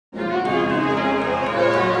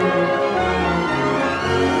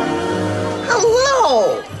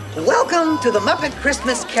Welcome to the Muppet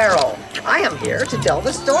Christmas Carol. I am here to tell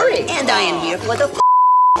the story. And I am here for the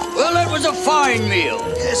Well, that was a fine meal.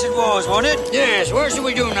 Yes, it was, wasn't it? Yes, what should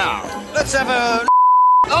we do now? Let's have a...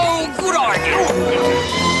 Oh, good idea.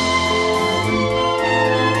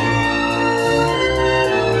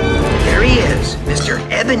 There he is, Mr.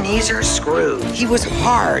 Ebenezer Scrooge. He was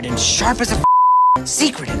hard and sharp as a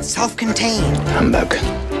secret and self-contained. Humbug.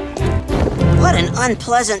 What an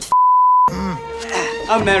unpleasant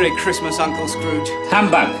A Merry Christmas, Uncle Scrooge.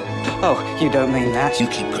 Humbug. Oh, you don't mean that. You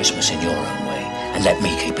keep Christmas in your own way, and let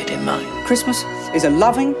me keep it in mine. Christmas is a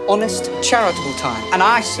loving, honest, charitable time. And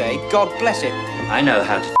I say, God bless it. I know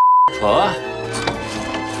how to poor.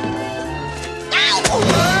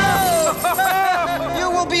 You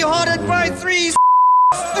will be haunted by 3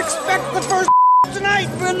 Expect the first tonight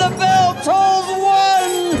when the bell tolls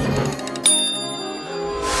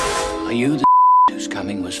 1. Are you the whose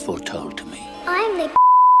coming was foretold to me? I'm the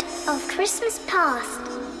of Christmas past.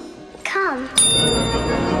 Come.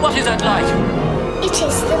 What is that light? It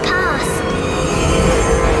is the past.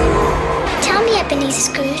 Tell me, Ebenezer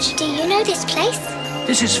Scrooge, do you know this place?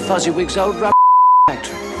 This is Fuzzywig's old rubber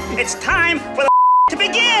factory. It's time for the to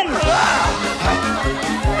begin!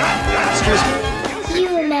 Excuse me.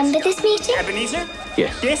 You remember this meeting? Ebenezer?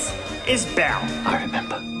 Yes. This is Belle. I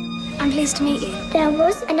remember. I'm pleased to meet you. There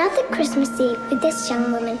was another Christmas Eve with this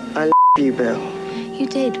young woman. I you, Bill. You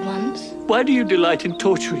did once. Why do you delight in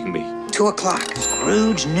torturing me? 2 o'clock.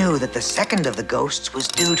 Scrooge knew that the second of the ghosts was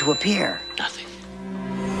due to appear. Nothing.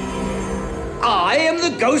 I am the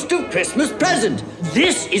ghost of Christmas present.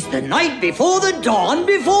 This is the night before the dawn,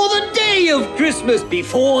 before the day of Christmas.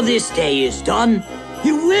 Before this day is done,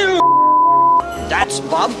 you will. That's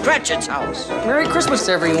Bob Cratchit's house. Merry Christmas,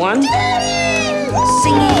 everyone.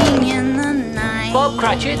 singing in the night. Bob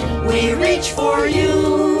Cratchit. We reach for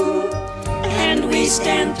you, and we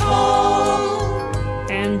stand tall.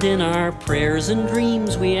 And in our prayers and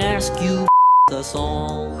dreams, we ask you us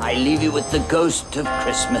all. I leave you with the ghost of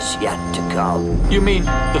Christmas yet to come. You mean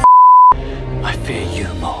the I fear you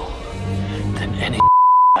more than any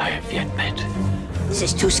I have yet met. This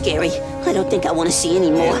is too scary. I don't think I want to see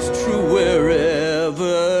any more. It's true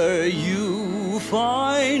wherever you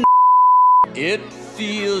find it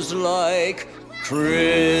feels like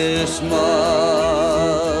Christmas.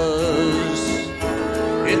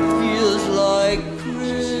 It feels like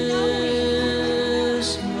Christmas.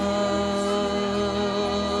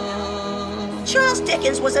 Charles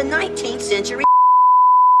Dickens was a 19th century.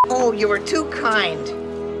 Oh, you were too kind.